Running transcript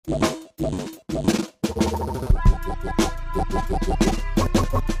Hello.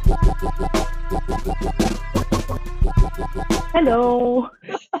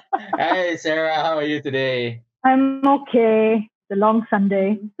 Hi, Sarah. How are you today? I'm okay. It's a long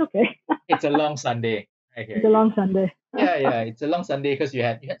Sunday. It's okay. It's a long Sunday. I hear It's a you. long Sunday. Yeah. It's a long Sunday because you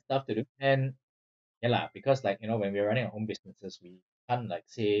had stuff to do, and yeah lah. Because when we're running our own businesses, we can't like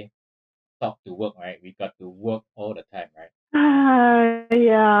say stop to work, right? We got to work all the time, right?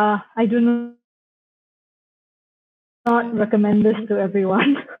 Yeah, I do not recommend this to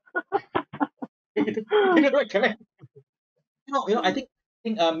everyone. You know what, correct? I think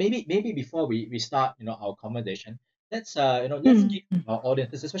maybe before we start our conversation, let's Hmm. give our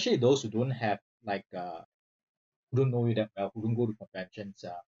audiences, especially those who don't have like who don't know you that well, who don't go to conventions,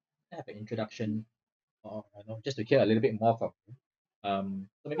 have an introduction or just to hear a little bit more from you.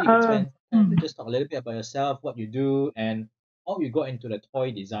 So maybe you can Uh, spend time hmm. to just talk a little bit about yourself, what you do, and how you got into the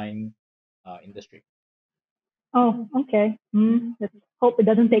toy design industry. Oh, okay. Let's hope it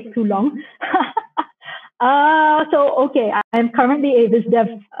doesn't take too long. Okay, I'm currently a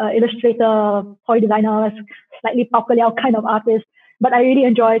VizDev illustrator, toy designer, slightly pop kind of artist, but I really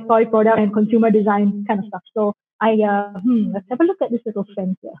enjoy toy product and consumer design kind of stuff. So let's have a look at this little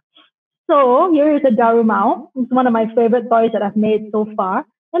friend here. So here is a Darumao. It's one of my favorite toys that I've made so far.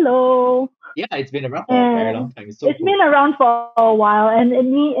 Hello. Yeah, it's been around for a very long And time. It's so it's cool. been around for a while, and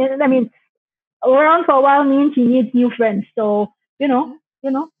I mean, around for a while means he needs new friends. So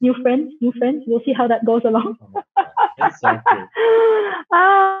new friends, new friends. We'll see how that goes along. Oh my god, that's so cool.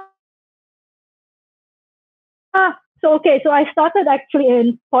 Ah, so I started actually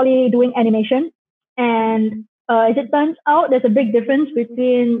in poly doing animation, and as it turns out, there's a big difference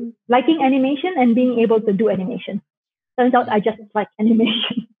between liking animation and being able to do animation. Turns out Mm, I just like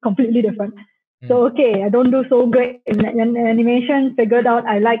animation, completely different. mm, So okay, I don't do so great in animation. Figured out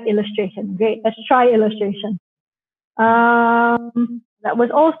I like illustration. Great, let's try illustration. mm, That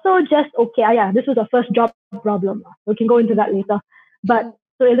was also just okay. Yeah, this was a first job problem. We can go into that later. But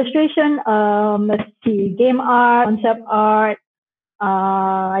so illustration, let's see, game art, concept art.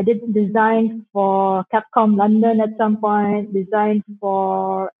 I did design for Capcom London at some point. Design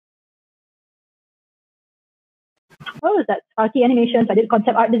for what was that? Sparky Animations. I did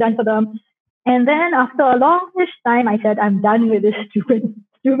concept art design for them. And then after a longish time, I said, I'm done with this stupid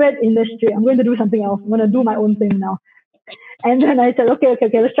industry. I'm going to do something else. I'm going to do my own thing now. And then I said, okay,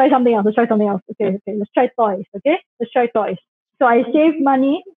 let's try something else. Let's try something else. Okay, let's try toys. Okay, let's try toys. So I saved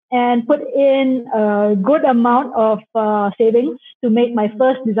money and put in a good amount of savings to make my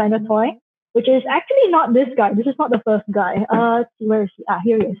first designer toy, which is actually not this guy. This is not the first guy. Where is he?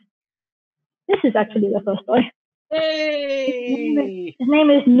 Here he is. This is actually the first toy. Hey! His name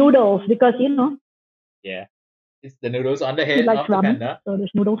is Noodles because Yeah, it's the noodles on the he head likes of the ramen, panda. so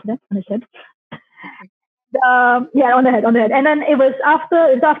there's noodles there on his head. Yeah, on the head. And then it was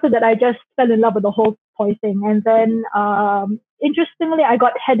after that I just fell in love with the whole toy thing. And then interestingly, I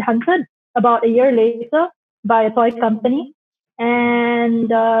got headhunted about a year later by a toy company, and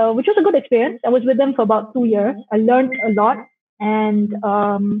which was a good experience. I was with them for about 2 years. I learned a lot, and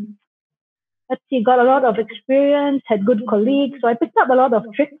let's see, got a lot of experience, had good colleagues. So I picked up a lot of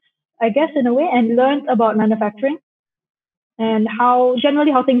tricks, I guess, in a way, and learned about manufacturing and how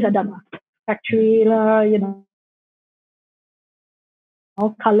things are done. Mm. Factory,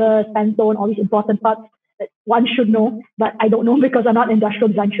 colors, Pantone, all these important parts that one should know, but I don't know because I'm not industrial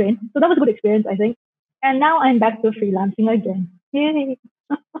design trained. So that was a good experience, I think. And now I'm back to freelancing again. Yay.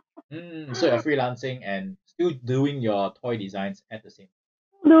 So you're freelancing and still doing your toy designs at the same.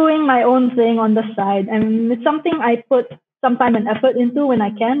 Doing my own thing on the side. And it's something I put some time and effort into when I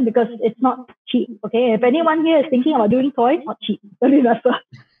can because it's not cheap. Okay. If anyone here is thinking about doing toys, not cheap. Let me remember.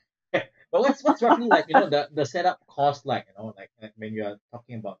 But what's roughly like the setup cost like like when you are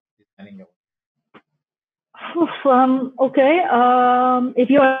talking about designing your. Okay. If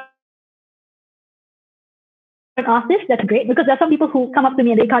you're an artist, that's great because there are some people who come up to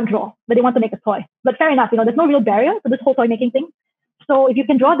me and they can't draw, but they want to make a toy. But fair enough, there's no real barrier to this whole toy making thing. So if you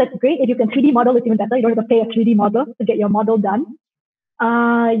can draw, that's great. If you can 3D model, it's even better. You don't have to pay a 3D model to get your model done.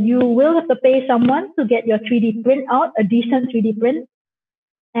 You will have to pay someone to get your 3D print out, a decent 3D print.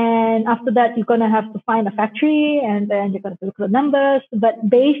 And after that, you're going to have to find a factory and then you're going to look at the numbers. But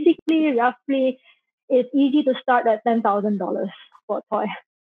basically, roughly, it's easy to start at $10,000 for a toy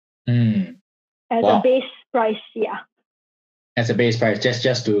Mm. as a Wow, base price. Yeah. as a base price,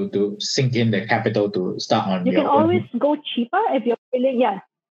 just to sink in the capital to start on You can your always own. go cheaper if you're feeling, yeah.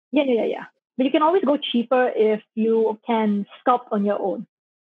 Yeah. But you can always go cheaper if you can sculpt on your own,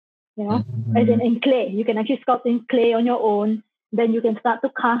 you know, as Mm. in clay. You can actually sculpt in clay on your own. then you can start to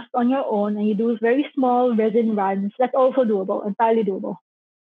cast on your own and you do very small resin runs. That's also doable, entirely doable.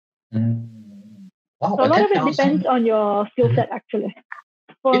 Mm. Wow, So a but lot ten of it thousand. depends on your skill Mhm. set, actually.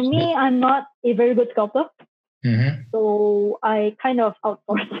 For It's me, I'm not a very good sculptor, mm-hmm. so I kind of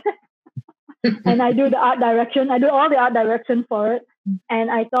outsource. And I do the art direction. I do all the art direction for it. And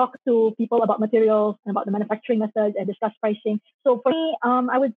I talk to people about materials and about the manufacturing methods and discuss pricing. So for me,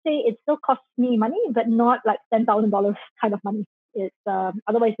 I would say it still costs me money, but not like $10,000 kind of money. It's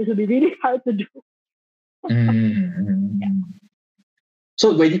otherwise this would be really hard to do. Mm-hmm.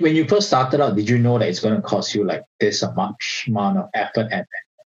 So when you first started out, did you know that it's going to cost you like this a much amount of effort and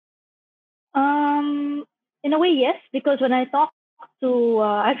Um, in a way, yes, because when I talked to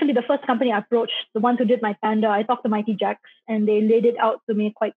actually the first company I approached, the ones who did my panda, I talked to Mighty Jacks, and they laid it out to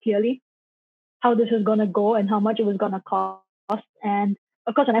me quite clearly how this was gonna go and how much it was gonna cost. And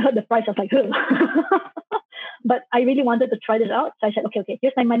of course, when I heard the price, I was like, but I really wanted to try this out, so I said, okay,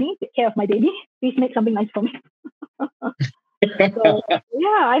 here's my money, take care of my baby, please make something nice for me. So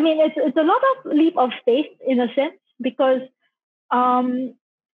yeah, I mean, it's a lot of leap of faith in a sense because um,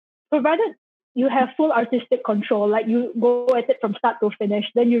 provided you have full artistic control, like you go at it from start to finish,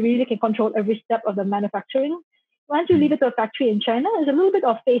 then you really can control every step of the manufacturing. Once you leave it to a factory in China, there's a little bit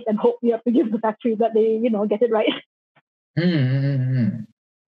of faith and hope you have to give the factory that they, get it right. Mm-hmm.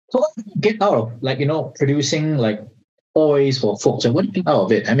 So what do you get out of like, producing like toys for folks? And what do you get out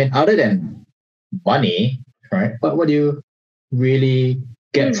of it? I mean, other than money, right? But what do you really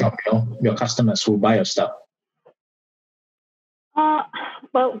get Mm. from, your customers who buy your stuff? Uh,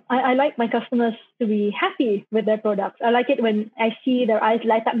 well, I like my customers to be happy with their products. I like it when I see their eyes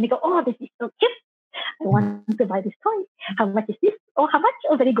light up and they go, "Oh, this is so cute. I want to buy this toy. How much is this? Oh, how much?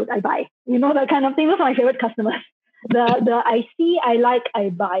 Oh, very good. I buy." That kind of thing. Those are my favorite customers. The I see, I like, I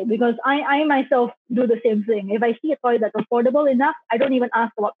buy because I myself do the same thing. If I see a toy that's affordable enough, I don't even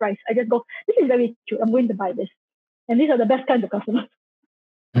ask about price. I just go, "This is very cute. I'm going to buy this." And these are the best kinds of customers.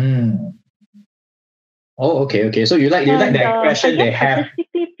 Mm. Oh, okay, okay. So you like And the I expression guess they have.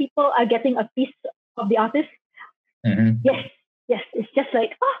 artistically, people are getting a piece of the artist. Mm-hmm. Yes, yes. It's just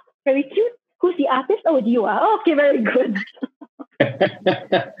like, oh, very cute. Who's the artist? Oh, it's you are. Oh, okay, very good.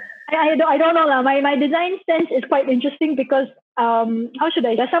 I don't know. My design sense is quite interesting because how should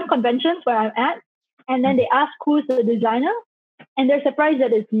I? There's some conventions where I'm at, and then they ask who's the designer, and they're surprised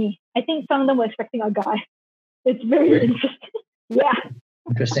that it's me. I think some of them were expecting a guy. It's very Really interesting. Yeah.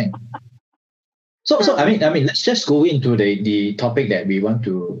 interesting. So I mean, let's just go into the topic that we want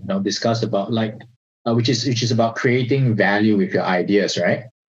to discuss about, like, which is about creating value with your ideas, right?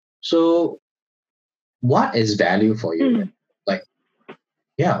 So, what is value for you? Mm. Like,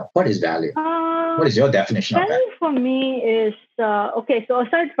 yeah, what is value? What Uh, is your definition of value? Value for me is okay. So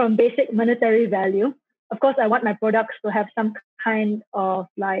aside from basic monetary value, of course, I want my products to have some kind of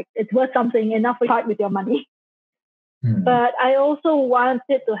like it's worth something enough to part with your money. Hmm. But I also want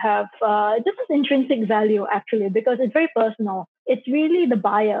it to have just this intrinsic value actually because it's very personal. It's really the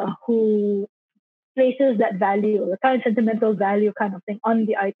buyer who places that value, the kind of sentimental value kind of thing on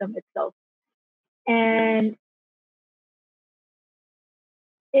the item itself. And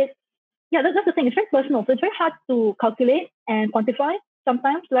it's yeah, that's the thing. It's very personal, so it's very hard to calculate and quantify.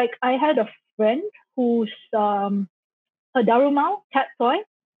 Sometimes, like I had a friend whose a Darumao cat toy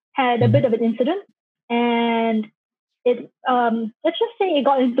had a Mhm. bit of an incident, and it let's just say it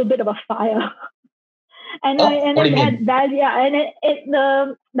got into a bit of a fire, Oh, and what do it you had mean? bad yeah, and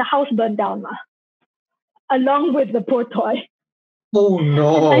the house burned down along with the poor toy. Oh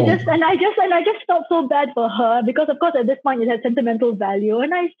And I no. just and I just and I just felt so bad for her because of course at this point it had sentimental value.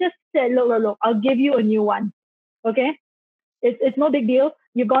 And I just said, look, I'll give you a new one. Okay? It's no big deal.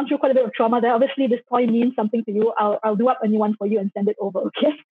 You've gone through quite a bit of trauma there. Obviously this toy means something to you. I'll do up a new one for you and send it over,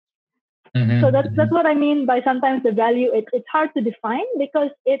 okay? So Mm-hmm, that's mm-hmm, what I mean by sometimes the value it's hard to define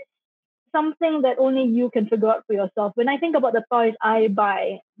because it's something that only you can figure out for yourself. When I think about the toys I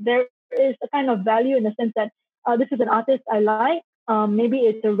buy, there is a kind of value in the sense that this is an artist I like. Maybe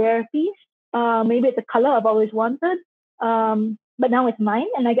it's a rare piece. Maybe it's a color I've always wanted. But now it's mine,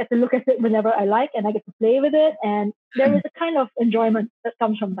 and I get to look at it whenever I like, and I get to play with it. And there is a kind of enjoyment that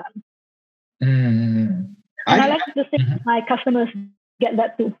comes from that. mm-hmm. And I I like to think mhm. my customers get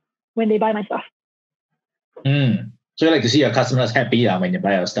that too when they buy my stuff. So you like to see your customers happy when you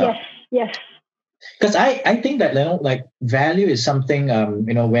buy your stuff. Yes, yes. Because I think that like value is something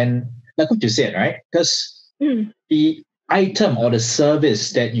when, like what you said, right? Because Mm, the item or the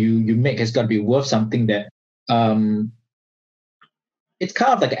service that you make has got to be worth something that um it's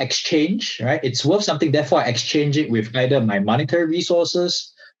kind of like an exchange, right? It's worth something, therefore I exchange it with either my monetary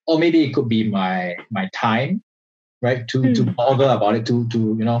resources or maybe it could be my time. right? To bother about it, to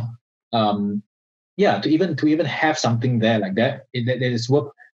to even have something there like that, that is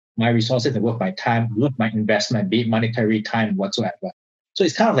worth my resources and worth my time, worth my investment, be it monetary time whatsoever. So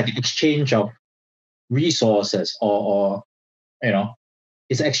it's kind of like an exchange of resources, or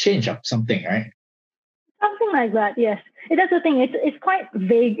it's an exchange of something, right? Something like that, yes. That's the thing. It's quite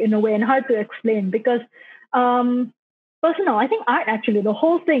vague in a way and hard to explain because um, personal. I think art actually, the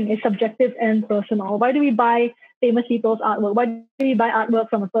whole thing is subjective and personal. Why do we buy famous people's artwork? Why do we buy artwork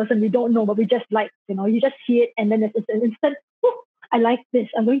from a person we don't know but we just like? You just see it and then it's an instant. "Oh, I like this.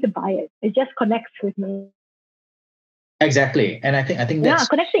 I'm going to buy it." It just connects with me. Exactly. And I think Yeah, that's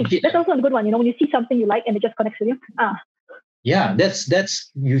connecting. That's also a good one. When you see something you like and it just connects with you. yeah,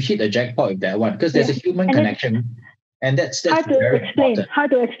 that's you hit a jackpot with that one, because there's Yeah. a human And it's connection, and that's hard to very explain. important.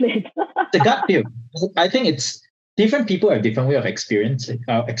 Hard to explain. The gut feel. I think it's different people have different way of experiencing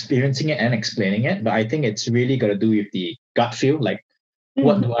it and explaining it, but I think it's really got to do with the gut feel. Like,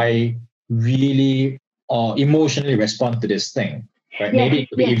 what Mm. do I really or emotionally respond to this thing? Right? Yes, Maybe it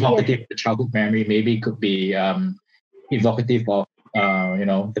could be yes, yes. evocative of the childhood memory. Maybe it could be evocative of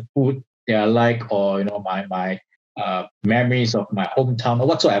the food that I like, or my memories of my hometown or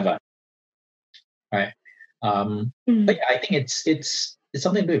whatsoever. Right? But Mm. yeah, I think it's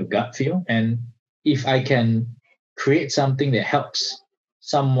something to do with gut feel, and if I can create something that helps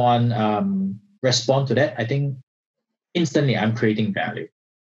someone respond to that, I think instantly I'm creating value.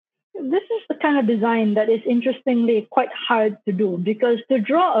 This is the kind of design that is interestingly quite hard to do because to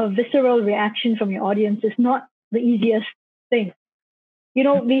draw a visceral reaction from your audience is not the easiest thing.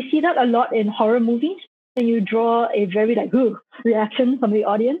 We see that a lot in horror movies, and you draw a very like "Ooh" reaction from the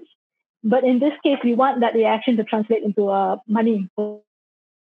audience. But in this case, we want that reaction to translate into money,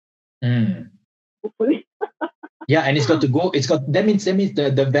 Mm. hopefully. Yeah, and it's got to go. It's got that means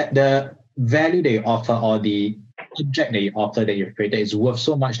the value they offer, or the object that you offer, that you've created, is worth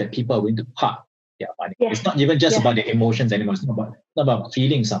so much that people are willing to part their money. Yes, It's not even just yes. about the emotions anymore. It's not about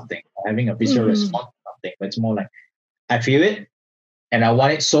feeling something or having a visceral Mm-hmm. response to something, but it's more like, I feel it and I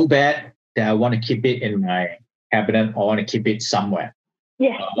want it so bad that I want to keep it in my cabinet, or I want to keep it somewhere.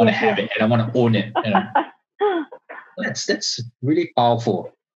 Yes, I want to yes, have it and I want to own it. yes. That's really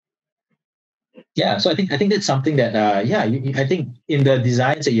powerful. Yeah, so I think that's something that I think in the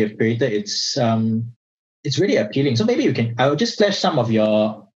designs that you've created, it's really appealing. So maybe I'll just flash some of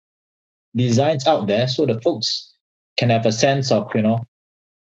your designs out there so the folks can have a sense of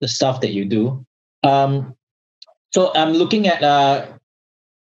the stuff that you do. Um, so I'm looking at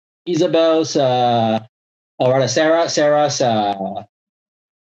Isabel's or rather Sarah's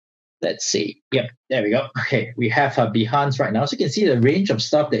let's see. Yep, there we go. Okay, we have her Behance right now, so you can see the range of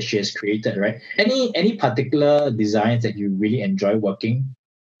stuff that she has created. Right? Any particular designs that you really enjoy working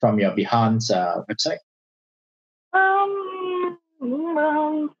from your Behance website?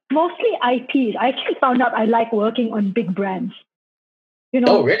 Mostly IPs. I actually found out I like working on big brands.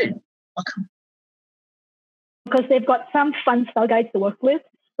 Oh, really? Okay. Because they've got some fun style guides to work with.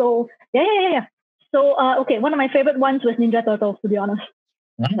 So yeah. So okay, one of my favorite ones was Ninja Turtles, to be honest.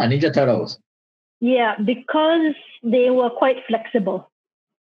 Ninja Turtles. Yeah, because they were quite flexible.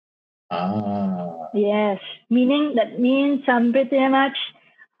 Ah. Yes, meaning that means I'm pretty much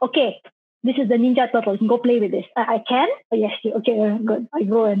okay. This is the Ninja Turtles. Go play with this. I can. Oh, yes. Okay. Good. I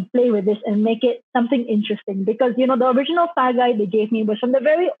go and play with this and make it something interesting because the original style guide they gave me was from the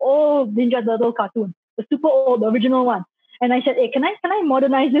very old Ninja Turtle cartoon, the super old, the original one. And I said, hey, can I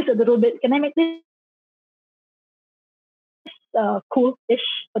modernize this a little bit? Can I make this cool-ish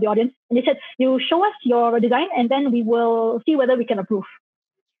for the audience? And they said, you show us your design and then we will see whether we can approve.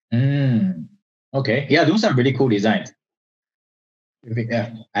 Okay. Yeah, those are really cool designs.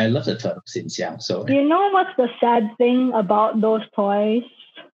 Yeah, I love the turtles since young. So You know what's the sad thing about those toys?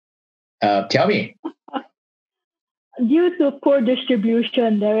 tell me. Due to poor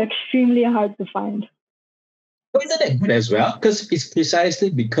distribution, they're extremely hard to find. But isn't that good as well? Because it's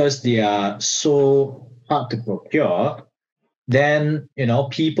precisely because they are so hard to procure. Then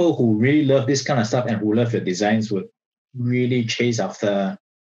people who really love this kind of stuff and who love your designs would really chase after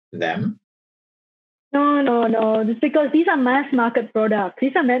them. No. It's because these are mass market products.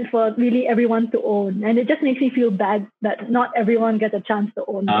 These are meant for really everyone to own. And it just makes me feel bad that not everyone gets a chance to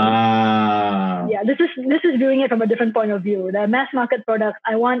own them. Yeah, this is viewing it from a different point of view. The mass market products,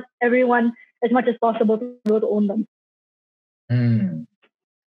 I want everyone as much as possible to be able to own them.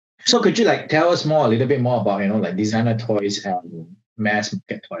 So could you tell us a little bit more about like designer toys and mass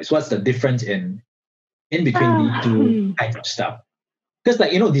market toys? What's the difference in between these two kinds of stuff? Because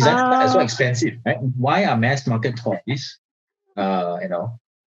designer stuff is so expensive, right? Why are mass market toys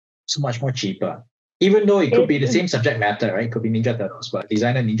so much more cheaper? Even though it could be the It's same subject matter, right? It could be Ninja Turtles, but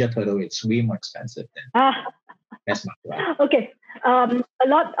designer Ninja Turtle, it's way more expensive than ah best martial art. okay. A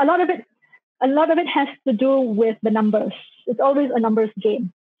lot of it has to do with the numbers. It's always a numbers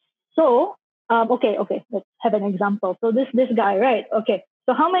game. So, okay, let's have an example. So this guy, right? Okay.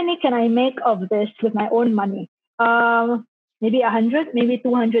 So how many can I make of this with my own money? Maybe 100, maybe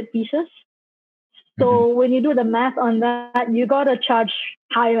 200 pieces. Mhm. So when you do the math on that, you gotta charge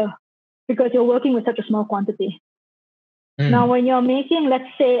higher because you're working with such a small quantity. Now, Mm. when you're making,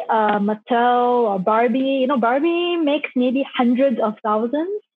 let's say, Mattel or Barbie, Barbie makes maybe hundreds of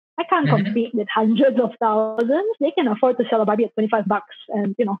thousands. I can't Mhm. compete with hundreds of thousands. They can afford to sell a Barbie at $25,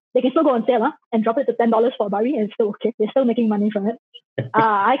 and they can still go on sale, and drop it to $10 for a Barbie, and it's still okay. They're still making money from it.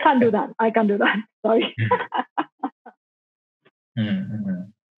 I can't do that. I can't do that. Sorry.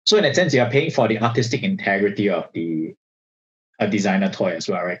 Mm. So in that sense, you are paying for the artistic integrity of the a designer toy as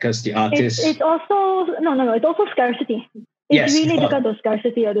well, right? Because the artist, It's also no. It's also scarcity. It's yes, really of course. because of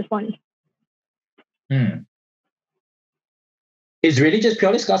scarcity at this point. Mm. It's really just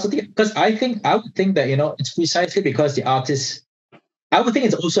purely scarcity. Because I would think that it's precisely because the artist. I would think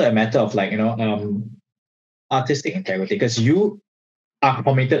it's also a matter of like artistic integrity because you are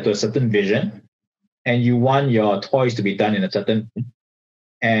committed to a certain vision and you want your toys to be done in a certain way.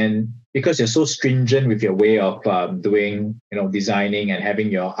 And because you're so stringent with your way of doing designing and having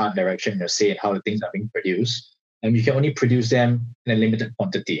your art direction, your say in how the things are being produced, and you can only produce them in a limited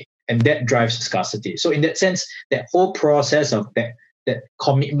quantity, and that drives scarcity. So in that sense, that whole process of that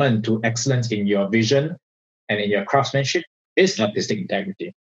commitment to excellence in your vision and in your craftsmanship is artistic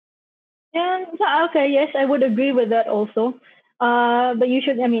integrity. Yeah, so, okay, yes, I would agree with that also. But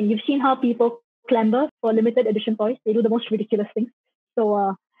you've seen how people clamber for limited edition toys. They do the most ridiculous things.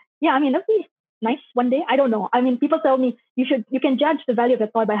 So, yeah, that'd be nice one day. I don't know. People tell me you can judge the value of a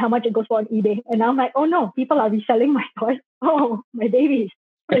toy by how much it goes for on eBay. And I'm like, oh no, people are reselling my toys. Oh, my babies.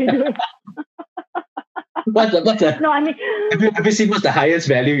 What are you doing? What's the No, have you seen what's the highest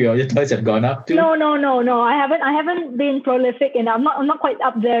value your toys have gone up to? no. I haven't been prolific, and I'm not quite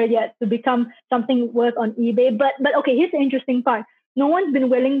up there yet to become something worth on eBay. But okay, here's the interesting part. No one's been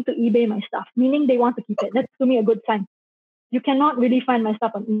willing to eBay my stuff, meaning they want to keep it. That's to me a good sign. You cannot really find my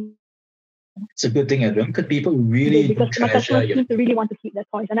stuff on It's a good thing as well because people eBay really do because my treasure customers your. seem to really want to keep their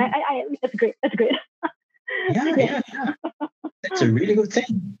toys, and I that's great. That's great. Yeah, Yes, yeah, yeah. That's a really good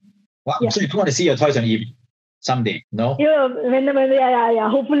thing. Wow. yeah. So you don't want to see your toys on eBay someday, no? Yeah, yeah.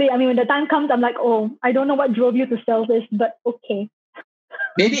 Hopefully, when the time comes, I'm like, oh, I don't know what drove you to sell this, but okay.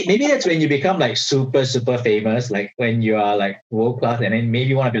 Maybe that's when you become like super, super famous, like when you are like world class, and then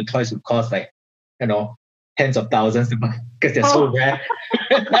maybe one of your toys would cost like, tens of thousands to buy because they're so Oh, rare.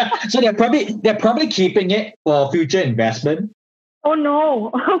 So they're probably keeping it for future investment. oh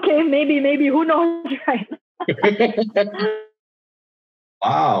no. Okay, maybe. Who knows, right?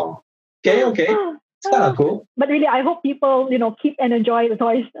 Wow. Okay. It's kind of cool. But really, I hope people, keep and enjoy the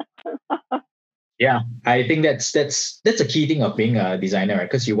toys. Yeah, I think that's a key thing of being a designer, right?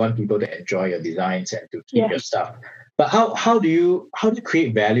 Because you want people to enjoy your designs and to keep Yes. your stuff. But how do you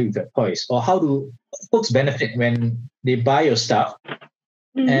create value with your toys, or how do folks benefit when they buy your stuff?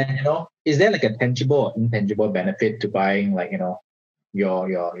 Mhm. And is there like a tangible or intangible benefit to buying like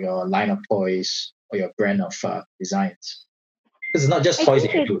your line of toys or your brand of designs? Because it's not just I toys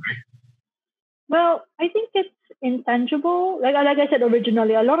think that you it's do, right? I think it's intangible. Like I said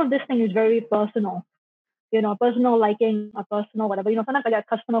originally, a lot of this thing is very personal. Personal liking, a personal whatever. Sometimes I get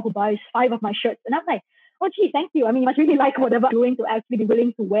a customer who buys 5 of my shirts, and I'm like, oh, gee, thank you. You must really like whatever I'm doing to actually be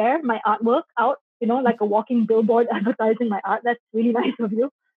willing to wear my artwork out. Like a walking billboard advertising my art. That's really nice of you.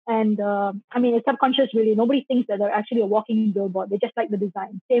 And it's subconscious, really. Nobody thinks that they're actually a walking billboard. They just like the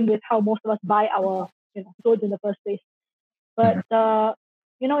design. Same with how most of us buy our clothes in the first place. But Mhm.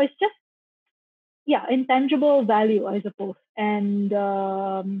 it's just intangible value, I suppose. And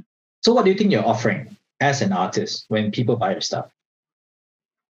So what do you think you're offering as an artist when people buy your stuff?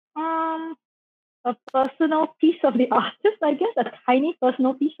 um, a personal piece of the artist, I guess, a tiny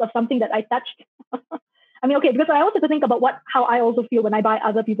personal piece of something that I touched. Okay, because I also have to think about how I also feel when I buy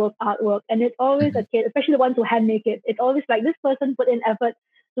other people's artwork, and it's always a Mhm. kid, especially the ones who hand make it. It's always like this person put in effort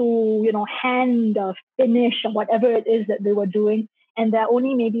to hand finish or whatever it is that they were doing, and there are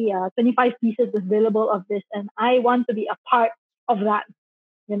only maybe 25 pieces available of this, and I want to be a part of that.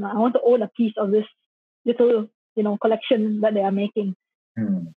 I want to own a piece of this little collection that they are making.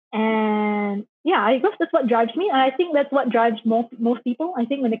 Hmm. And yeah, I guess that's what drives me. And I think that's what drives most people, I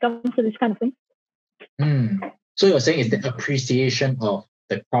think, when it comes to this kind of thing. So you're saying it's the appreciation of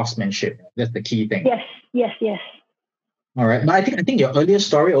the craftsmanship. That's the key thing. Yes. All right, but I think your earlier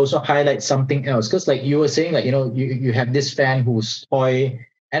story also highlights something else because, like you were saying, like you have this fan whose toy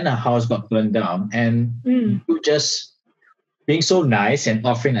and a house got burned down, and Mm. you just being so nice and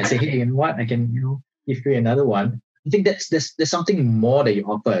offering, I say, hey, you know what, I can give you another one. I think there's something more that you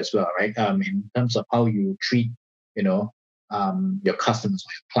offer as well, right? In terms of how you treat, you know, your customers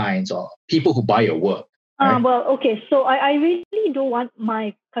or your clients or people who buy your work, right? Well, okay. So I really do want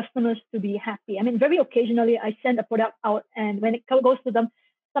my customers to be happy. I mean, very occasionally I send a product out, and when it goes to them,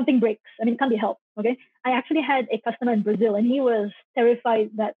 something breaks. I mean, it can't be helped. Okay. I actually had a customer in Brazil, and he was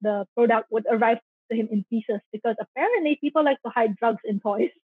terrified that the product would arrive to him in pieces because apparently people like to hide drugs in toys.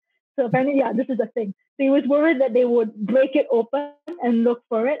 So apparently, yeah, this is a thing. So he was worried that they would break it open and look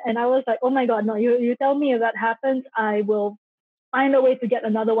for it. And I was like, oh my God, no, you tell me if that happens, I will find a way to get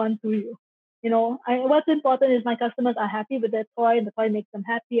another one to you. What's important is my customers are happy with their toy. The toy makes them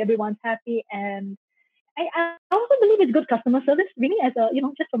happy. Everyone's happy, and I also believe it's good customer service. Really, as a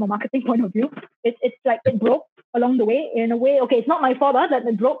just from a marketing point of view, it's like it broke along the way in a way. Okay, it's not my fault that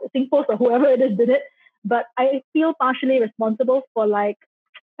it broke. Singpost or whoever it is did it, but I feel partially responsible for like.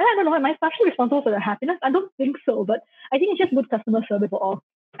 I don't know. Am I partially responsible for their happiness? I don't think so, but I think it's just good customer service for all.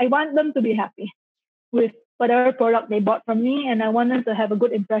 I want them to be happy with whatever product they bought from me, and I want them to have a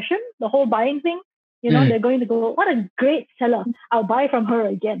good impression. The whole buying thing, Mm. they're going to go, what a great seller. I'll buy from her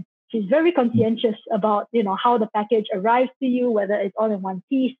again. She's very conscientious about, how the package arrives to you, whether it's all in one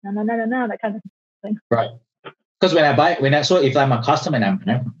piece, that kind of thing. Right. Because so if I'm a customer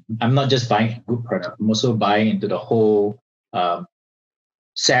and I'm not just buying a good product, I'm also buying into the whole um,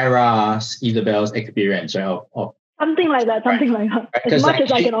 Sarah's Isabel's experience, right? Of Something like that, right, something like that. right. As Because much like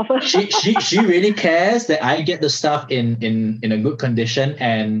as I can offer. she really cares that I get the stuff in a good condition,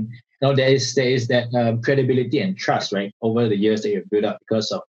 and there is that credibility and trust, right, over the years that you've built up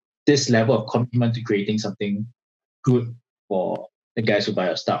because of this level of commitment to creating something good for the guys who buy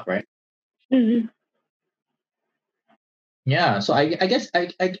your stuff, right? Mhm. Yeah, so I guess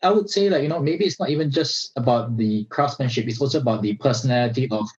I would say, like, maybe it's not even just about the craftsmanship, it's also about the personality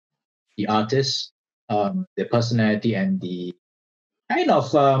of the artist, the personality and the kind of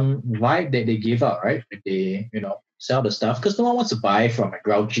vibe that they give out, right? When they, sell the stuff, because no one wants to buy from a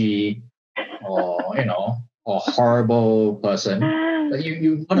grouchy or, or horrible person. But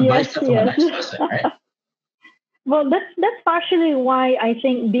you want to buy Yes, stuff from a yes. nice person, right? Well, that's partially why I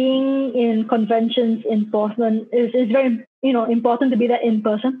think being in conventions in Portland is very important to be there in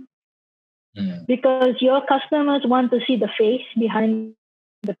person, Mm. because your customers want to see the face behind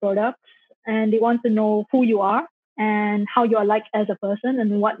the products, and they want to know who you are and how you are like as a person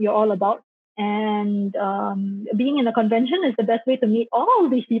and what you're all about. And being in a convention is the best way to meet all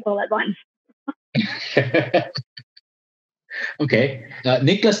these people at once. Okay.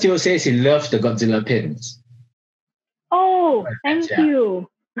 Nicholas still says he loves the Godzilla pins. Oh, Fans, thank yeah. you.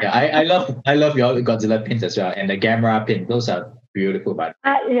 Yeah, I love your Godzilla pins as well, and the Gamera pin. Those are beautiful, but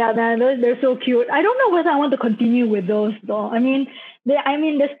Yeah, man, they're so cute. I don't know whether I want to continue with those though.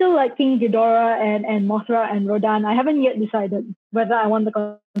 They're still like King Ghidorah and Mothra and Rodan. I haven't yet decided whether I want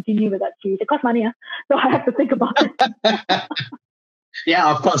to continue with that series. It costs money, so I have to think about it. yeah,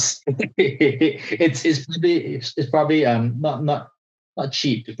 of course, it's probably not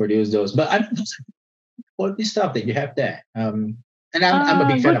cheap to produce those, but I mean, those are quality stuff that you have there. And I'm a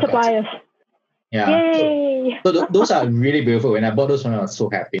big fan Good of Godzilla. suppliers. Yeah, so Yay! those are really beautiful. When I bought those one, I was so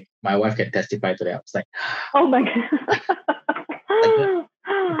happy. My wife can testify to that. I was Oh my like, god.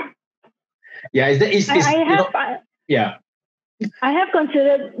 yeah, I have yeah. I have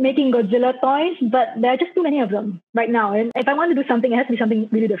considered making Godzilla toys, but there are just too many of them right now. And if I want to do something, it has to be something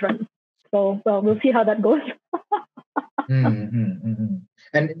really different. So, well, we'll see how that goes. Mm, mm, mm, mm.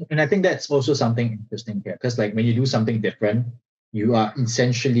 And I think that's also something interesting here, because like when you do something different, you are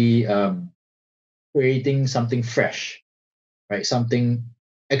essentially creating something fresh, right? Something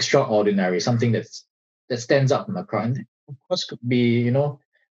extraordinary, something that stands out from the crowd. And of course could be,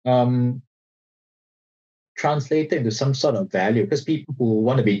 um translated into some sort of value, because people who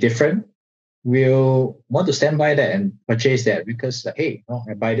want to be different will want to stand by that and purchase that because, like, hey, no,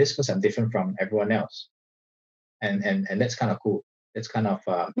 I buy this because I'm different from everyone else. And that's kind of cool. That's kind of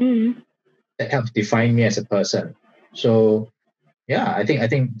Mm. that helps define me as a person. So yeah, I think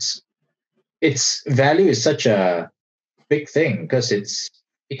it's value is such a big thing because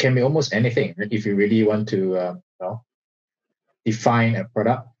it can be almost anything. Like if you really want to define a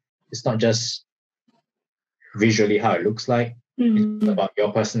product, it's not just visually how it looks like. It's Mm. about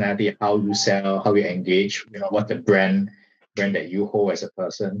your personality, how you sell, how you engage, what the brand that you hold as a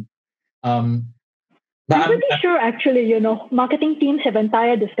person. Um, but I'm pretty sure, actually, marketing teams have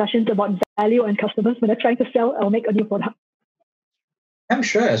entire discussions about value and customers when they're trying to sell or make a new product. I'm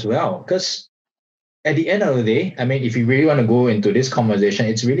sure as well, because at the end of the day, I mean, if you really want to go into this conversation,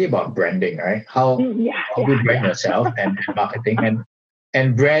 it's really about branding, right? Yeah, How yeah, you brand yeah. yourself and marketing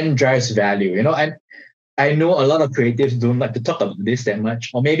and brand drives value, and I know a lot of creatives don't like to talk about this that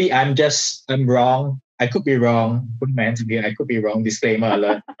much, or maybe I'm wrong. I could be wrong. Put my hands in the air. I could be wrong. Disclaimer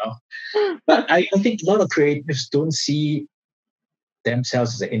alert. But I think a lot of creatives don't see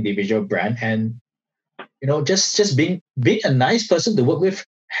themselves as an individual brand, and just being a nice person to work with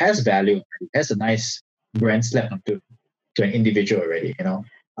has value, has a nice brand slap to an individual already.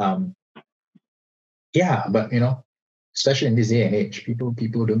 Um, yeah, but especially in this day and age,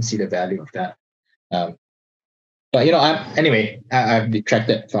 people don't see the value of that. Um, but I've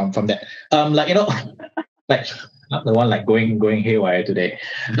detracted from that. Like like not the one like going haywire today.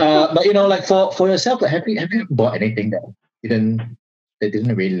 But like for yourself, like, have you bought anything that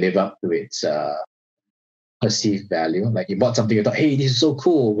didn't really live up to its perceived value? Like you bought something, you thought, hey, this is so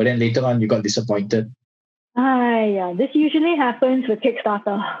cool, but then later on you got disappointed. Yeah, this usually happens with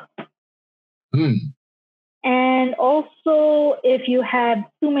Kickstarter. Hmm. And also, if you have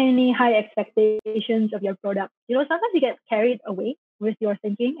too many high expectations of your product, sometimes you get carried away with your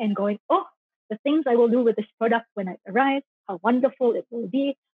thinking and going, oh, the things I will do with this product when it arrives, how wonderful it will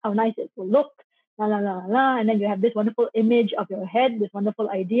be, how nice it will look, la la la la. And then you have this wonderful image of your head, this wonderful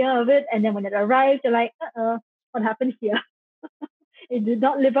idea of it. And then when it arrives, you're like, what happened here? It did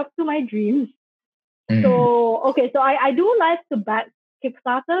not live up to my dreams. Hmm. So, okay, so I do like to back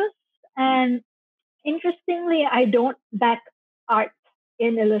Kickstarters. And interestingly, I don't back art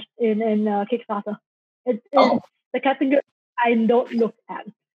in Kickstarter. It's Oh, the category I don't look at.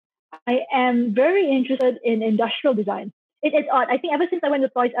 I am very interested in industrial design. It's odd. I think ever since I went to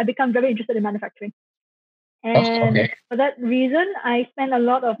toys, I've become very interested in manufacturing. oh, And okay. for that reason, I spend a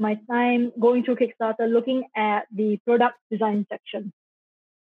lot of my time going through Kickstarter looking at the product design section.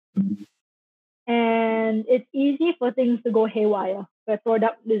 And it's easy for things to go haywire where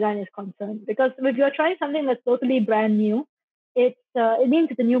product design is concerned. Because if you're trying something that's totally brand new, it means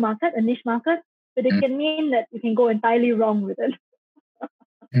it's a new market, a niche market, but it Mm, can mean that you can go entirely wrong with it.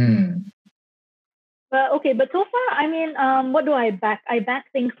 mm, But so far, I mean, what do I back? I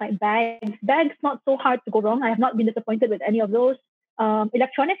back things like bags. Bags not so hard to go wrong. I have not been disappointed with any of those.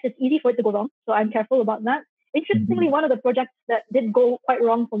 Electronics, it's easy for it to go wrong, so I'm careful about that. Interestingly, mhm. one of the projects that did go quite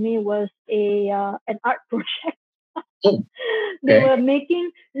wrong for me was a an art project. Oh, They okay. were making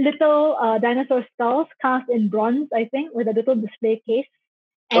little dinosaur skulls cast in bronze, I think, with a little display case.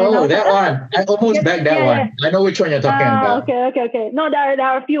 And I Oh, was like, that one. I almost yeah, backed that yeah, yeah. one. I know which one you're talking about. Okay. No, there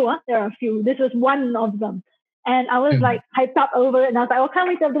are a few. There are a few. This was one of them. And I was Mm. like hyped up over it. And I was like, oh, can't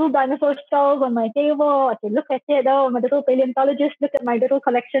wait to have little dinosaur skulls on my table. I can look at it. Oh, I'm a little paleontologist. Look at my little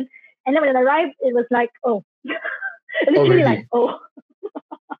collection. And then when it arrived, it was like, oh, Oh, literally like, really? oh,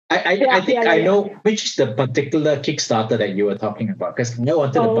 I think I yeah. know which is the particular Kickstarter that you were talking about, because I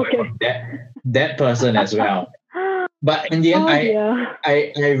wanted to Oh, buy okay. from that person as well. But in the end, Oh I dear. I,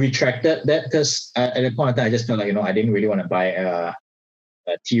 I retracted that because at the point of time I just felt like I didn't really want to buy a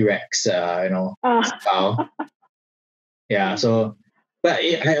T Rex Uh, skull. Yeah, so but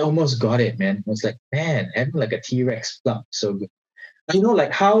I almost got it, man. I was like, man, having like a T Rex plug so good.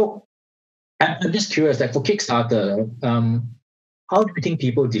 Like how I'm just curious, like for Kickstarter, how do you think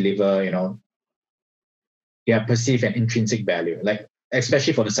people deliver, their perceived and intrinsic value, like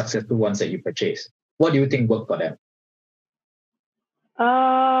especially for the successful ones that you purchase? What do you think worked for them?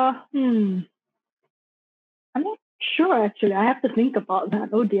 uh, hmm. I'm not sure actually. I have to think about that.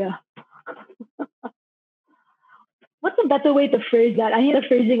 Oh dear. What's a better way to phrase that? I need a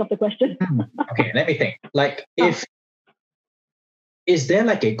phrasing of the question. Hmm. Okay, let me think. Like, Ah, if is there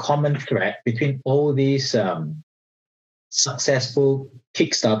like a common thread between all these successful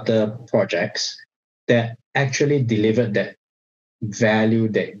Kickstarter projects that actually delivered that value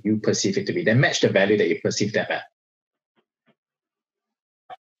that you perceive it to be, that match the value that you perceive them at?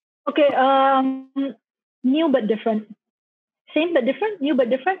 okay. New but different. Same but different. New but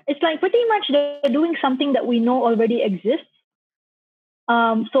different. It's like pretty much they're doing something that we know already exists.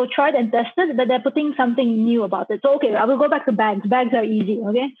 So tried and tested, but they're putting something new about it. So okay, I will go back to bags. Bags are easy.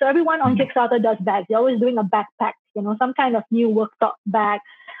 Okay, so everyone on Mm, Kickstarter does bags. They're always doing a backpack. Some kind of new worktop bag.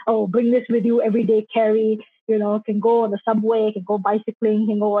 Oh, bring this with you every day. Carry. Can go on the subway, can go bicycling,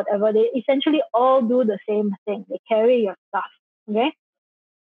 can go whatever. They essentially all do the same thing. They carry your stuff. Okay,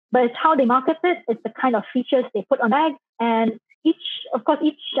 but it's how they market it. It's the kind of features they put on bag, and each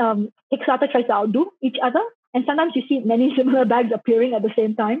Kickstarter tries to outdo each other, and sometimes you see many similar bags appearing at the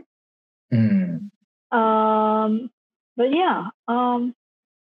same time. mm, But yeah, to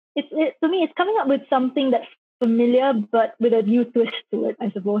me, it's coming up with something that familiar, but with a new twist to it,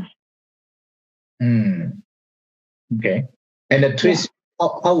 I suppose. Okay. And the Yeah. twist,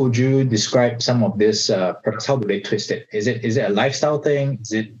 how would you describe some of this products? How do they twist it? Is it a lifestyle thing?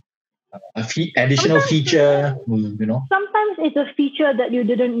 Is it a additional Sometimes, feature? sometimes it's a feature that you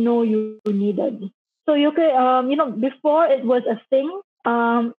didn't know you needed. So you could, before it was a thing,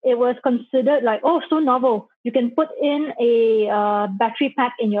 it was considered like, oh, so novel. You can put in a battery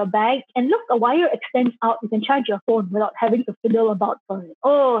pack in your bag, and look, a wire extends out. You can charge your phone without having to fiddle about for it.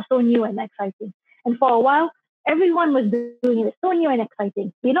 Oh, so new and exciting. And for a while, everyone was doing it. So new and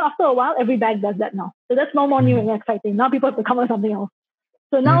exciting. After a while, every bag does that now. So that's no more new and exciting. Now people have to come up with something else.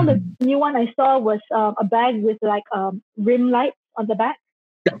 So now the new one I saw was a bag with like rim lights on the back,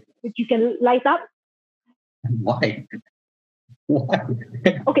 which you can light up. Why?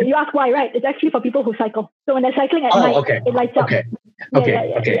 Okay, you ask why, right? It's actually for people who cycle. So when they're cycling at night, it lights up.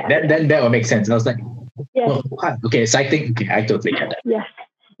 Okay. Then that will make sense. I was like, okay, cycling. Okay, I totally get that. Yes.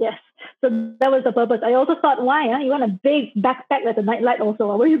 So that was the purpose. I also thought, why? You want a big backpack with a night light also?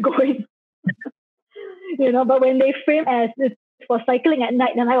 Where are you going? But when they frame as it's for cycling at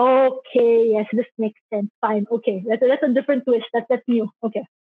night, then I'm like, okay, yes, this makes sense. Fine, okay, that's a different twist. That's new. Okay.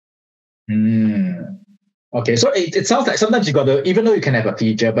 Okay, so it sounds like sometimes you got to, even though you can have a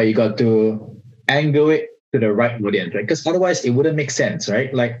feature, but you got to angle it to the right audience, right? Because otherwise it wouldn't make sense,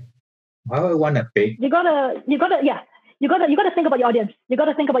 right? Like, why would I want a big? You gotta think about your audience. You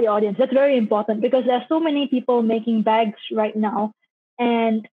gotta think about your audience. That's very important because there are so many people making bags right now,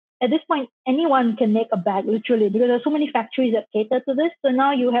 and at this point, anyone can make a bag, literally, because there's so many factories that cater to this. So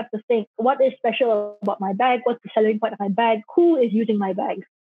now you have to think, what is special about my bag? What's the selling point of my bag? Who is using my bag?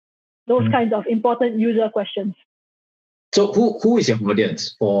 Those kinds of important user questions. So who is your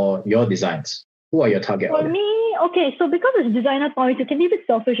audience for your designs? Who are your target audience? For me, okay, so because it's designer toys, you can be a bit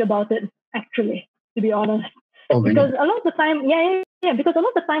selfish about it, actually, to be honest. Because a lot of the time, because a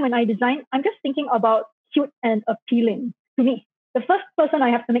lot of the time when I design, I'm just thinking about cute and appealing to me. The first person I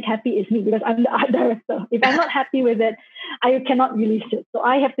have to make happy is me because I'm the art director. If I'm not happy with it, I cannot release it. So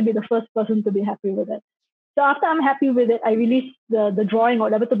I have to be the first person to be happy with it. So after I'm happy with it, I release the drawing or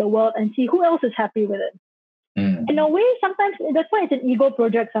whatever to the world and see who else is happy with it. In a way, sometimes that's why it's an ego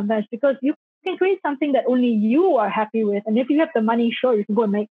project sometimes, because you can create something that only you are happy with. And if you have the money, sure, you can go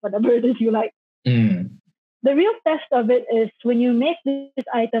and make whatever it is you like. The real test of it is when you make this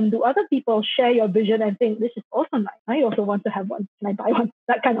item, do other people share your vision and think, this is awesome? I also want to have one. Can I buy one?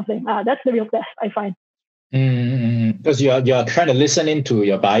 That kind of thing. That's the real test, I find. Because you're trying to listen into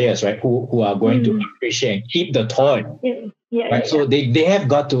your buyers, right? Who are going to appreciate and keep the toy. Right. So they have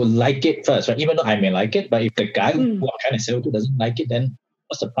got to like it first, right? Even though I may like it, but if the guy who I'm trying to sell to doesn't like it, then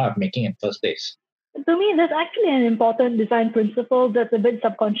what's the point of making it in the first place? To me, that's actually an important design principle that's a bit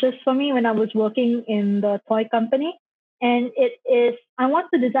subconscious for me when I was working in the toy company. And it is, I want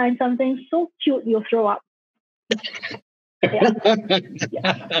to design something so cute you'll throw up.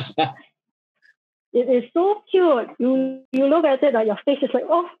 It is so cute. You look at it, your face is like,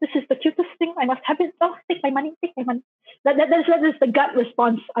 oh, this is the cutest thing. I must have it. Oh, take my money. That is the gut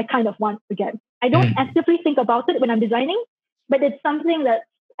response I kind of want to get. I don't actively think about it when I'm designing, but it's something that's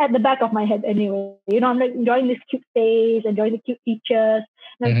at the back of my head anyway. I'm like enjoying this cute face, enjoying the cute features.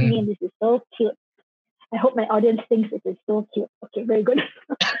 And I'm thinking, this is so cute. I hope my audience thinks it is so cute. Okay, very good.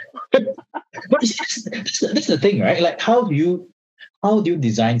 But that's the thing, right? Like, how do you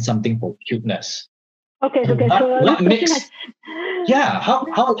design something for cuteness? Okay. What makes?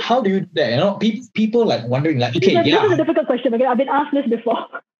 How do you do that? People like wondering, like, okay, this is a difficult question. Okay, I've been asked this before.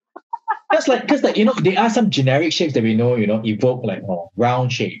 Because there are some generic shapes that we know, evoke like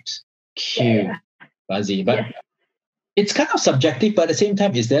round shapes, cute, fuzzy, but it's kind of subjective. But at the same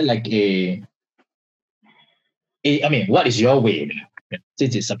time, is there like I mean, what is your way?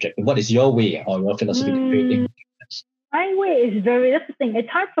 Since it's subjective, what is your way or your philosophy of creating? My way is that's the thing. It's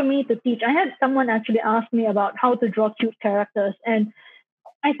hard for me to teach. I had someone actually ask me about how to draw cute characters. And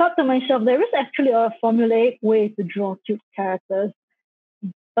I thought to myself, there is actually a formulaic way to draw cute characters,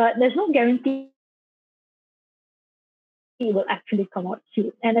 but there's no guarantee it will actually come out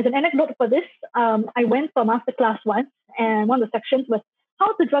cute. And as an anecdote for this, I went for masterclass once, and one of the sections was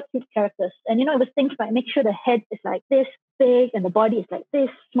how to draw cute characters. And it was things like make sure the head is like this big and the body is like this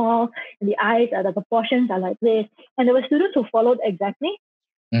small and the eyes the proportions are like this. And there were students who followed exactly.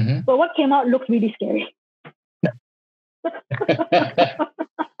 But what came out looked really scary.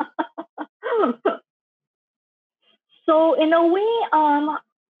 So in a way,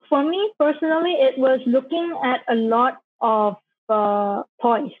 for me personally, it was looking at a lot of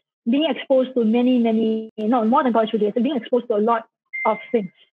toys, being exposed to many, more than toys, being exposed to a lot of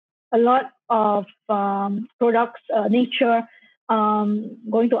things. a lot of products, nature,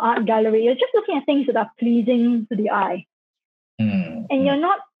 going to art gallery. You're just looking at things that are pleasing to the eye. And you're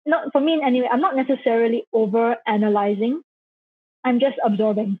not for me anyway, I'm not necessarily over analyzing. I'm just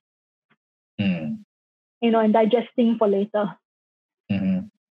absorbing. And digesting for later.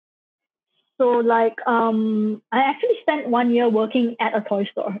 So like I actually spent 1 year working at a toy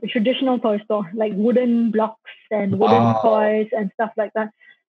store, a traditional toy store, like wooden blocks and wooden toys and stuff like that.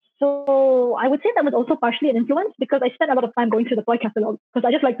 So I would say that was also partially an influence because I spent a lot of time going through the toy catalog because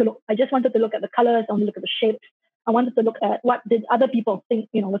I just like to look. I just wanted to look at the colors, I wanted to look at the shapes. I wanted to look at what did other people think,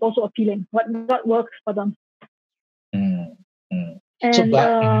 was also appealing, what works for them. And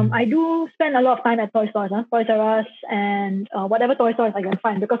I do spend a lot of time at toy stores, Toys R Us and whatever toy stores I can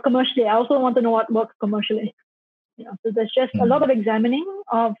find, because commercially, I also want to know what works commercially. So there's just a lot of examining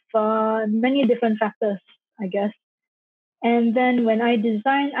of many different factors, I guess. And then when I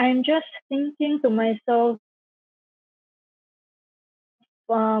design, I'm just thinking to myself,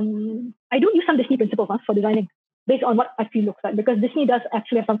 I do use some Disney principles for designing based on what I feel looks like, because Disney does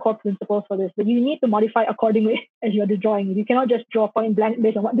actually have some core principles for this, but you need to modify accordingly as you're drawing. You cannot just draw point blank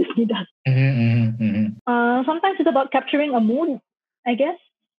based on what Disney does. Sometimes it's about capturing a mood, I guess.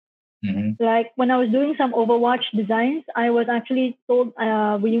 Like when I was doing some Overwatch designs, I was actually told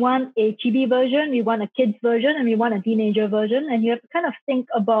we want a chibi version, we want a kids version, and we want a teenager version. And you have to kind of think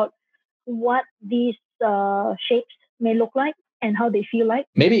about what these shapes may look like and how they feel like.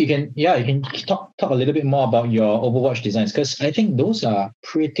 Maybe you can talk a little bit more about your Overwatch designs, because I think those are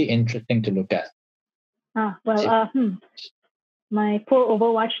pretty interesting to look at. My poor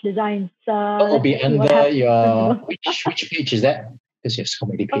Overwatch designs. Will be under your which page is that? Because you have so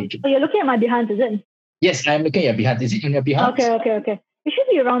many pages. Oh, you're looking at my Behance, is it? Yes, I'm looking at your Behance. Is it on your Behance? Okay. It should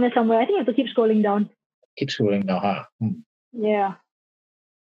be around there somewhere. I think you have to keep scrolling down. Keep scrolling down, huh? Yeah.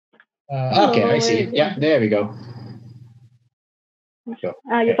 Okay, I see. Yeah, there we go.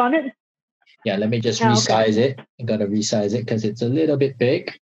 You found it? Yeah, let me just resize it. I gotta resize it because it's a little bit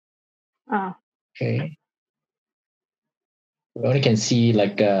big. Okay. We only can see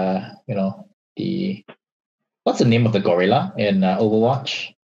like the what's the name of the gorilla in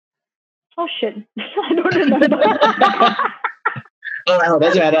Overwatch? Oh shit. I don't remember. Oh,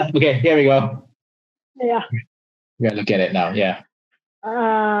 doesn't matter. Okay, here we go. Yeah. We gotta look at it now, yeah.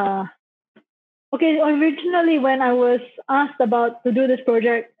 Okay, originally when I was asked to do this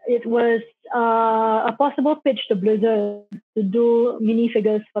project, it was a possible pitch to Blizzard to do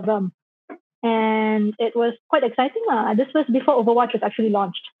minifigures for them. And it was quite exciting. This was before Overwatch was actually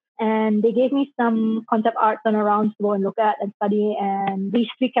launched. And they gave me some concept art turnarounds to go and look at and study, and these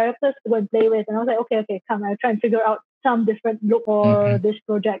 3 characters to go and play with. And I was like, okay, come, I'll try and figure out some different look for this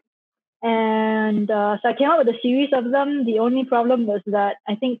project. And so I came up with a series of them. The only problem was that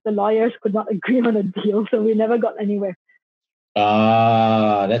I think the lawyers could not agree on a deal, so we never got anywhere.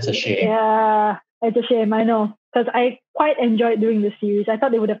 That's a shame. Yeah, it's a shame, I know. Because I quite enjoyed doing this series. I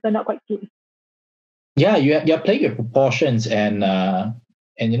thought they would have turned out quite cute. Yeah, you're playing with proportions and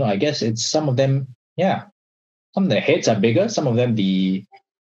I guess it's some of them, some of the heads are bigger, some of them the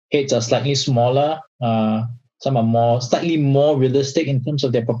heads are slightly smaller, some are slightly more realistic in terms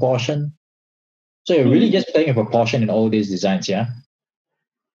of their proportion. So you're really just playing a proportion in all these designs, yeah?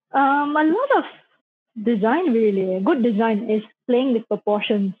 A lot of design, really. Good design is playing with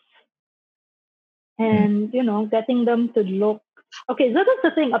proportions and, getting them to look. Okay, so that's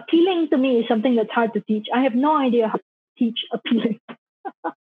the thing. Appealing to me is something that's hard to teach. I have no idea how to teach appealing.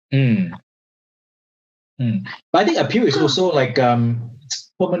 But I think appeal is also like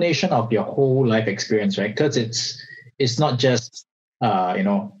culmination of your whole life experience, right? Because it's not just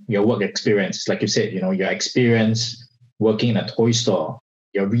your work experience. Like you said, your experience working in a toy store,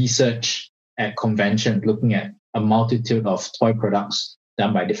 your research at conventions, looking at a multitude of toy products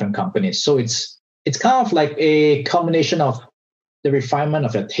done by different companies. So it's kind of like a combination of the refinement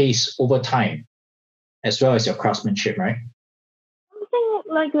of your taste over time, as well as your craftsmanship, right? Something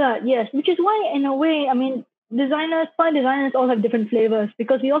like that, yes. Which is why, in a way, I mean, toy designers all have different flavors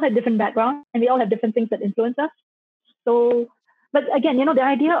because we all have different backgrounds and we all have different things that influence us. So, but again, the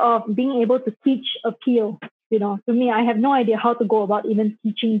idea of being able to teach appeal, to me, I have no idea how to go about even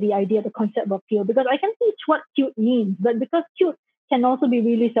teaching the concept of appeal, because I can teach what cute means, but because cute can also be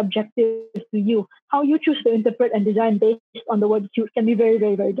really subjective to you. How you choose to interpret and design based on the word cute can be very,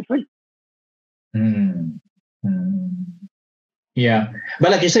 very, very different. Yeah,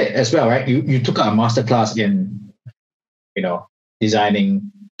 but like you said as well, right? You took a masterclass in,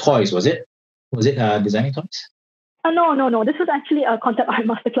 designing toys. Was it designing toys? No. This was actually a concept art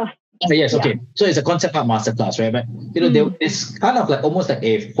masterclass. Oh, yes, okay. So it's a concept art masterclass, right? But it's kind of like almost like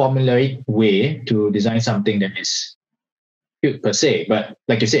a formulaic way to design something that is cute per se. But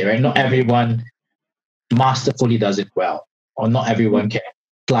like you said, right, not everyone masterfully does it well, or not everyone can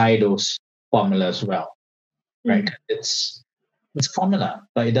apply those formulas well, right? It's formula,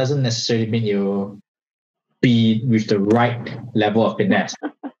 but it doesn't necessarily mean you be with the right level of finesse.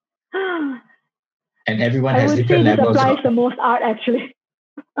 And everyone has different levels. I would say this applies to most art, actually.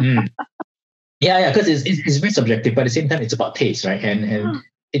 Yeah, because it's very subjective, but at the same time, it's about taste, right? And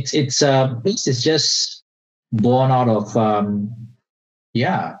it's taste is just born out of an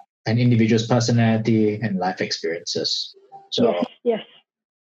individual's personality and life experiences. So yes.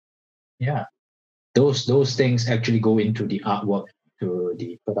 Yeah, those things actually go into the artwork, to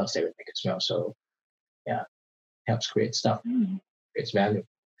the products that we make as well. So yeah, helps create stuff, creates value.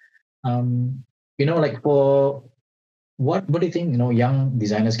 Like for what do you think young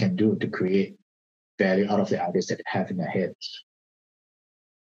designers can do to create value out of the ideas that they have in their heads?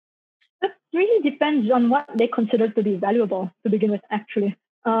 It really depends on what they consider to be valuable to begin with, actually.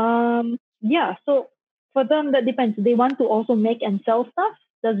 So for them, that depends. They want to also make and sell stuff.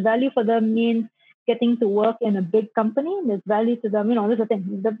 Does value for them mean getting to work in a big company? There's value to them. There's a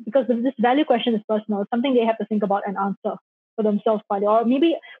thing. Because this value question is personal. It's something they have to think about and answer for themselves, probably. Or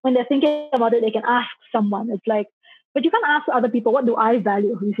maybe when they're thinking about it, they can ask someone. It's like, but you can't ask other people, what do I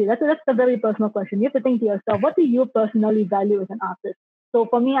value? You see, that's a very personal question. You have to think to yourself, what do you personally value as an artist? So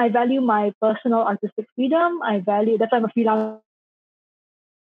for me, I value my personal artistic freedom. That's why I'm a freelancer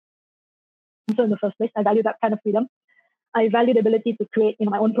in the first place. I value that kind of freedom. I value the ability to create,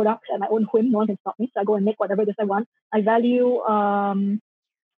 my own products at my own whim. No one can stop me. So I go and make whatever it is I want. I value,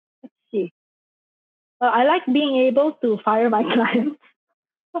 let's see. I like being able to fire my clients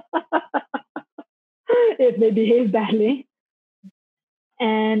if they behave badly.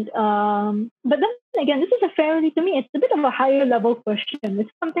 And but then again, this is to me, it's a bit of a higher level question. It's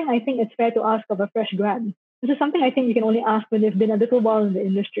something I think it's fair to ask of a fresh grad. This is something I think you can only ask when they've been a little while in the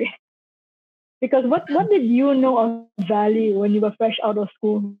industry. Because what did you know of value when you were fresh out of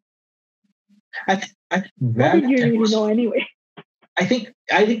school? I think what did you really know anyway? I think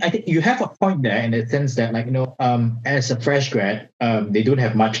you have a point there, in the sense that, as a fresh grad, they don't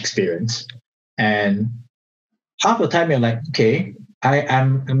have much experience, and half the time you're like, okay,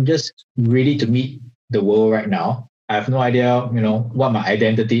 I'm just ready to meet the world right now. I have no idea, what my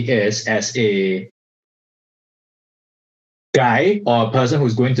identity is as a guy or a person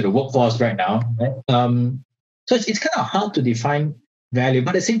who's going to the workforce right now. Right? So it's kind of hard to define value,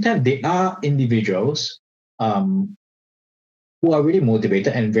 but at the same time, they are individuals who are really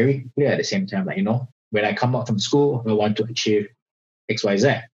motivated and very clear at the same time. When I come out from school, I want to achieve X, Y,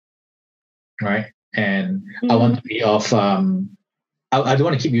 Z, right? And I want to be of I don't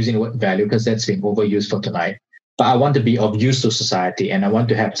want to keep using the word value because that's been overused for tonight. But I want to be of use to society, and I want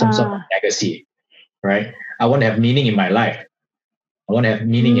to have some sort of legacy, right? I want to have meaning in my life. I want to have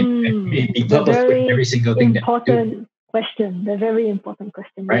meaning in be purposeful in every single thing that I do. The very important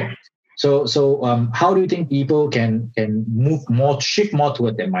question, right? Yes. So how do you think people can shift more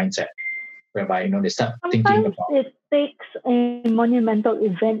toward their mindset, whereby they start thinking about it takes a monumental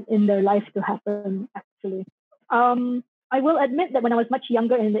event in their life to happen, actually. I will admit that when I was much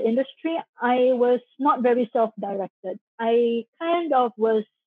younger in the industry, I was not very self-directed. I kind of was,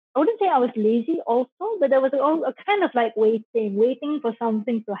 I wouldn't say I was lazy also, but there was a kind of like waiting for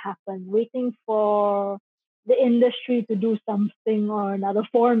something to happen, waiting for the industry to do something or another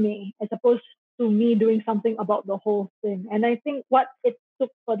for me, as opposed to me doing something about the whole thing. And I think what it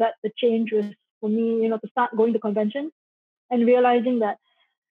took for that to change was for me, to start going to conventions and realizing that,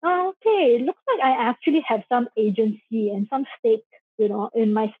 okay, it looks like I actually have some agency and some stake,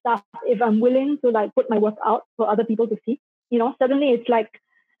 in my stuff. If I'm willing to put my work out for other people to see, suddenly it's like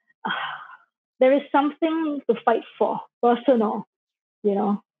there is something to fight for, personal,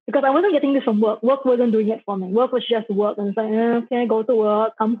 because I wasn't getting this from work. Work wasn't doing it for me. Work was just work. And it's like, okay, go to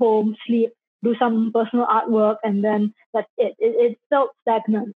work, come home, sleep, do some personal artwork, and then that's it. It felt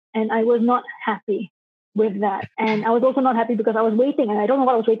stagnant, and I was not happy with that. And I was also not happy because I was waiting, and I don't know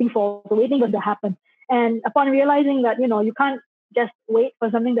what I was waiting for. The waiting was to happen. And upon realizing that, you can't just wait for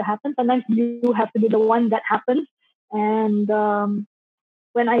something to happen. Sometimes you have to be the one that happens. And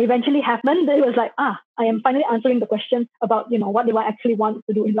when I eventually happened, it was like, I am finally answering the question about, what do I actually want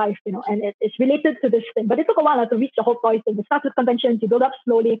to do in life, and it's related to this thing. But it took a while to reach the whole point. You start with conventions, you build up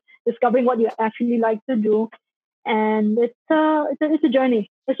slowly, discovering what you actually like to do. And it's a journey.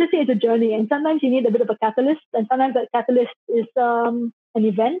 Let's just say it's a journey. And sometimes you need a bit of a catalyst. And sometimes that catalyst is an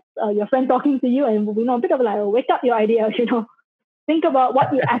event, your friend talking to you, and, a bit of like, wake up your ideas, Think about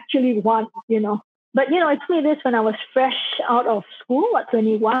what you actually want, But, it's me this when I was fresh out of school,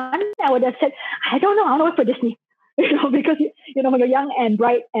 21, I would have said, I don't know, I want to work for Disney, because, when you're young and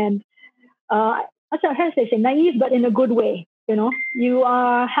bright and, that's what I say, naive, but in a good way, you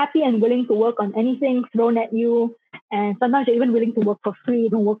are happy and willing to work on anything thrown at you. And sometimes you're even willing to work for free,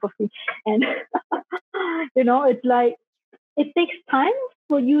 don't work for free. And, it's like, it takes time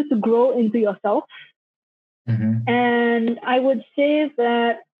for you to grow into yourself. Mm-hmm. And I would say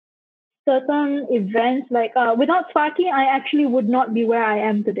that certain events, like without Sparky, I actually would not be where I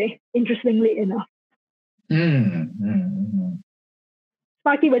am today, interestingly enough. Mm-hmm.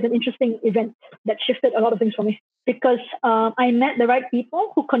 Sparky was an interesting event that shifted a lot of things for me because I met the right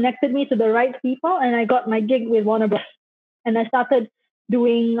people who connected me to the right people, and I got my gig with Warner Bros. And I started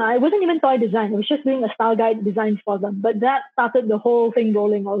doing, I wasn't even toy design, I was just doing a style guide design for them. But that started the whole thing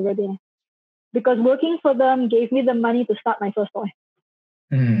rolling already. Because working for them gave me the money to start my first toy.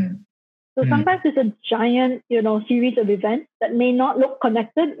 So sometimes it's a giant, series of events that may not look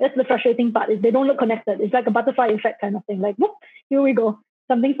connected. That's the frustrating part, is they don't look connected. It's like a butterfly effect kind of thing. Like, whoop, here we go.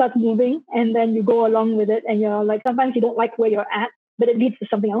 Something starts moving and then you go along with it. And you're like, sometimes you don't like where you're at, but it leads to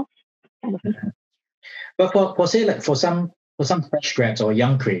something else kind of thing. But for say, like for some fresh grads or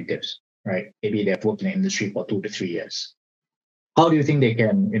young creatives, right? Maybe they've worked in the industry for 2 to 3 years. How do you think they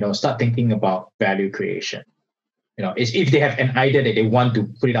can, start thinking about value creation? If they have an idea that they want to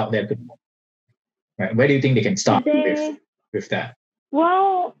put it out there, right? Where do you think they can start with that?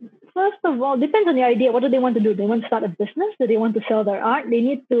 Well, first of all, depends on the idea. What do they want to do? They want to start a business? Do they want to sell their art? They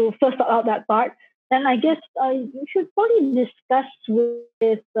need to first sort out that part. Then I guess you should probably discuss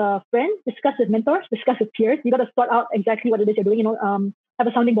with friends, discuss with mentors, discuss with peers. You got to sort out exactly what it is you're doing. Have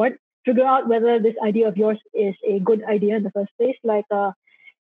a sounding board. Figure out whether this idea of yours is a good idea in the first place. Like,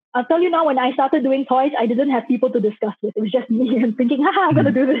 I'll tell you now, when I started doing toys, I didn't have people to discuss with. It was just me and thinking, I'm going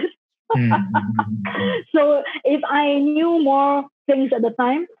to do this. So if I knew more things at the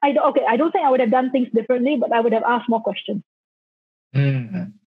time, I don't think I would have done things differently, but I would have asked more questions.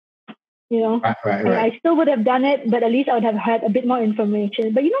 Right. I still would have done it, but at least I would have had a bit more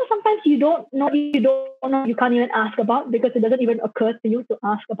information. But sometimes you don't know, you can't even ask about because it doesn't even occur to you to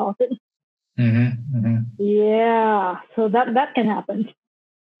ask about it. Yeah, so that can happen.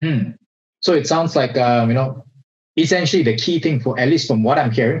 So it sounds like essentially the key thing, for at least from what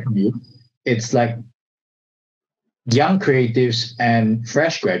I'm hearing from you, it's like young creatives and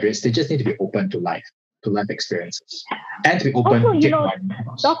fresh graduates, they just need to be open to life experiences, and to be open. Also,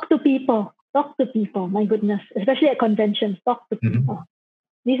 talk to people. My goodness, especially at conventions, talk to people.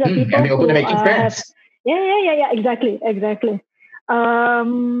 These are people and be open to making friends. Yeah. Exactly. I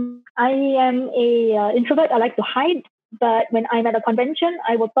am a introvert. I like to hide. But when I'm at a convention,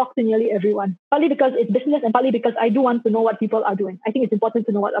 I will talk to nearly everyone. Partly because it's business and partly because I do want to know what people are doing. I think it's important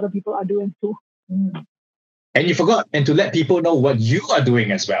to know what other people are doing too. And you forgot, and to let people know what you are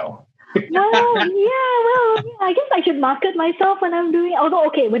doing as well. I guess I should market myself when I'm doing. Although,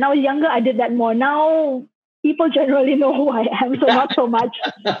 okay, when I was younger, I did that more. Now, people generally know who I am, so not so much.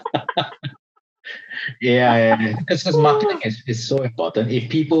 Yeah. Because marketing is so important. If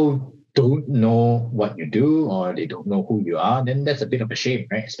people don't know what you do or they don't know who you are, then that's a bit of a shame,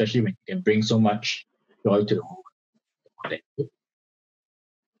 right? Especially when you can bring so much joy to the whole.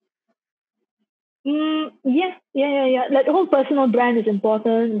 Yeah. Like the whole personal brand is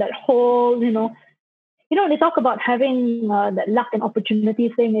important. That whole, they talk about having that luck and opportunity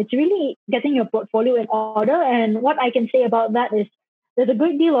thing. It's really getting your portfolio in order. And what I can say about that is there's a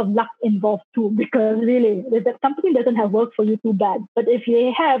great deal of luck involved too, because really, if that company doesn't have work for you, too bad. But if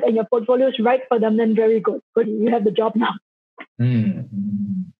they have and your portfolio is right for them, then very good. Good, you have the job now.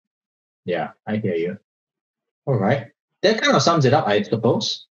 Yeah, I hear you. All right. That kind of sums it up, I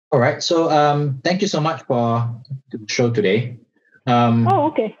suppose. All right. So thank you so much for the show today.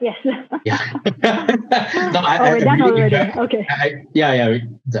 Okay. Yes. Yeah. No, we're done already. Okay.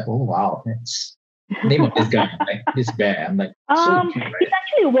 Oh, wow. That's the name of this guy. Like, this bear. I'm like, it's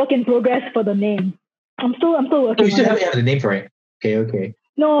actually a work in progress for the name. I'm still working on it. You still haven't have the name for it? Okay.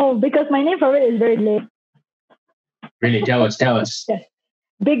 No, because my name for it is very lame. Really? Tell us. Yes.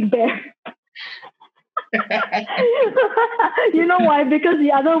 Big Bear. You know why? Because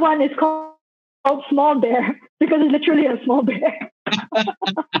the other one is called Small Bear, because it's literally a small bear.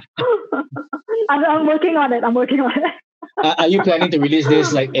 I'm working on it. Are you planning to release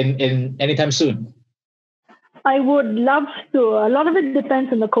this like in anytime soon? I would love to. A lot of it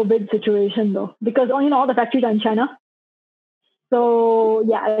depends on the COVID situation though, because all the factories are in China. So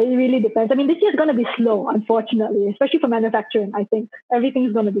yeah, it really depends. I mean, this year is going to be slow, unfortunately, especially for manufacturing. I think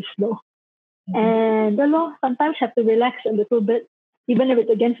everything's going to be slow. And sometimes have to relax a little bit even if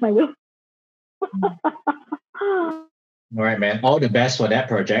it's against my will. All right, man. All the best for that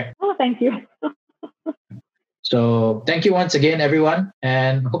project. Oh, thank you. So thank you once again, everyone,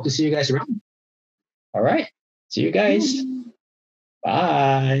 and hope to see you guys around. All right. See you guys.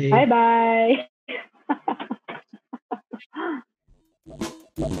 Bye. Bye-bye.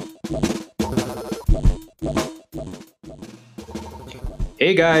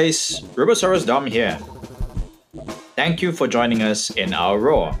 Hey guys, Robosaurus Dom here. Thank you for joining us in our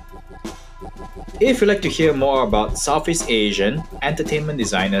roar. If you'd like to hear more about Southeast Asian entertainment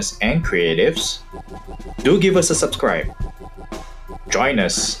designers and creatives, do give us a subscribe. Join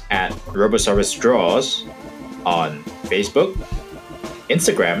us at Robosaurus Draws on Facebook,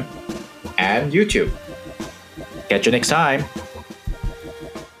 Instagram, and YouTube. Catch you next time.